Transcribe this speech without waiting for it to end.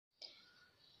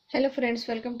Hello friends,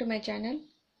 welcome to my channel.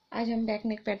 आज हम back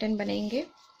neck pattern बनाएंगे।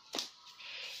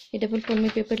 ये डबल फोल्ड में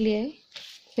पेपर लिया है।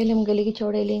 पहले हम गले की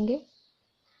चौड़ाई लेंगे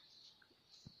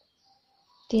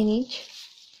 3 इंच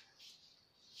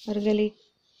और गले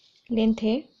लेंथ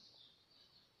है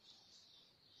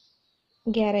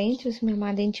 11 इंच। उसमें हम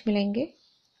आधा इंच मिलाएंगे।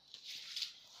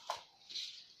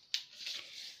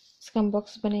 इसका हम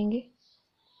बॉक्स बनाएंगे।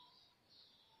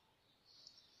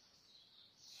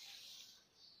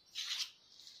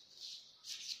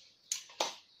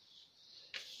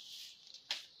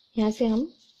 यहाँ से हम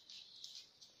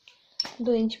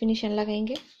 2 इंच पे निशान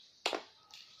लगाएंगे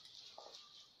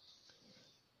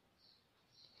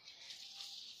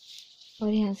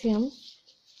और यहाँ से हम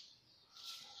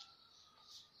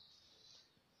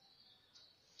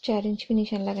 4 इंच पे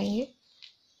निशान लगाएंगे।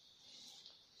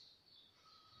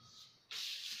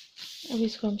 अब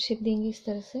इसको हम शेप देंगे इस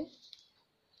तरह से।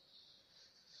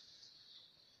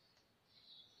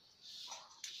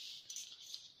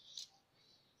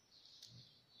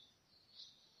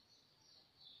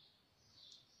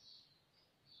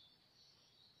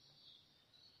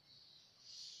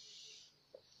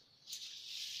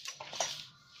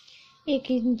 एक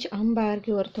इंच हम बाहर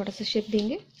की ओर थोड़ा सा शेप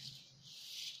देंगे।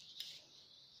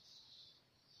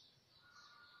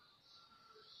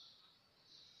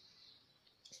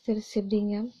 इस तरह से शेप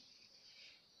देंगे हम।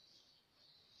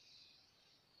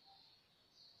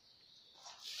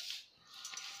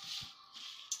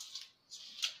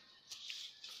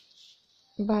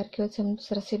 बाहर की ओर से हम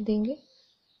दूसरा शेप देंगे।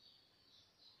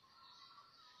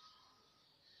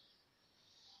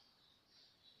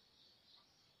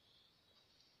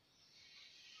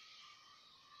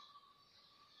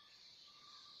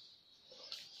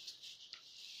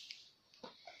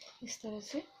 इस तरह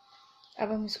से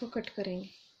अब हम इसको कट करेंगे।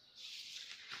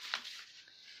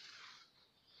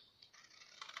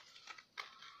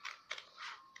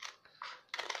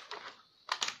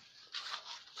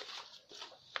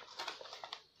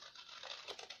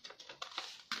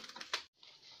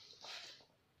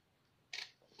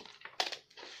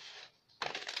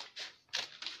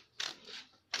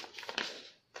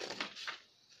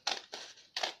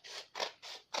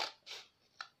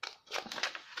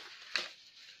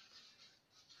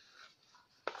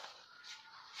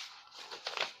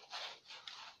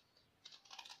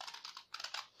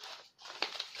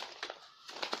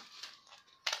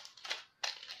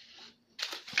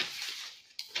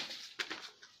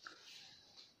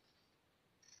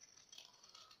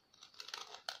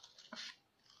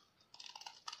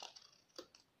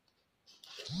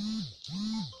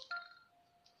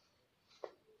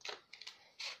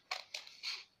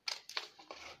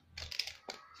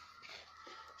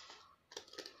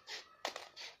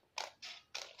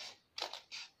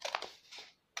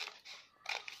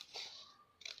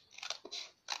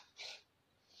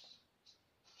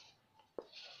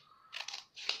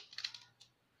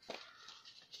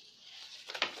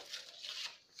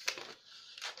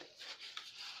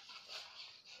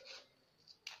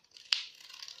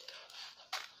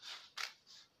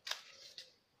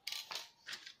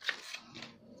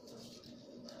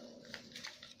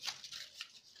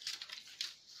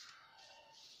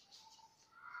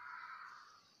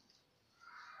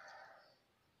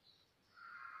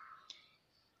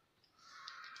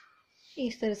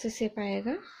 इस तरह से शेप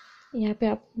आएगा। यहाँ पे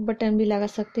आप बटन भी लगा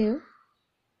सकते हो।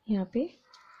 यहाँ पे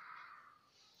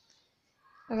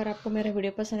अगर आपको मेरा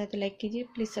वीडियो पसंद है तो लाइक कीजिए।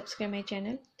 Please subscribe my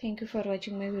channel. Thank you for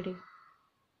watching my video.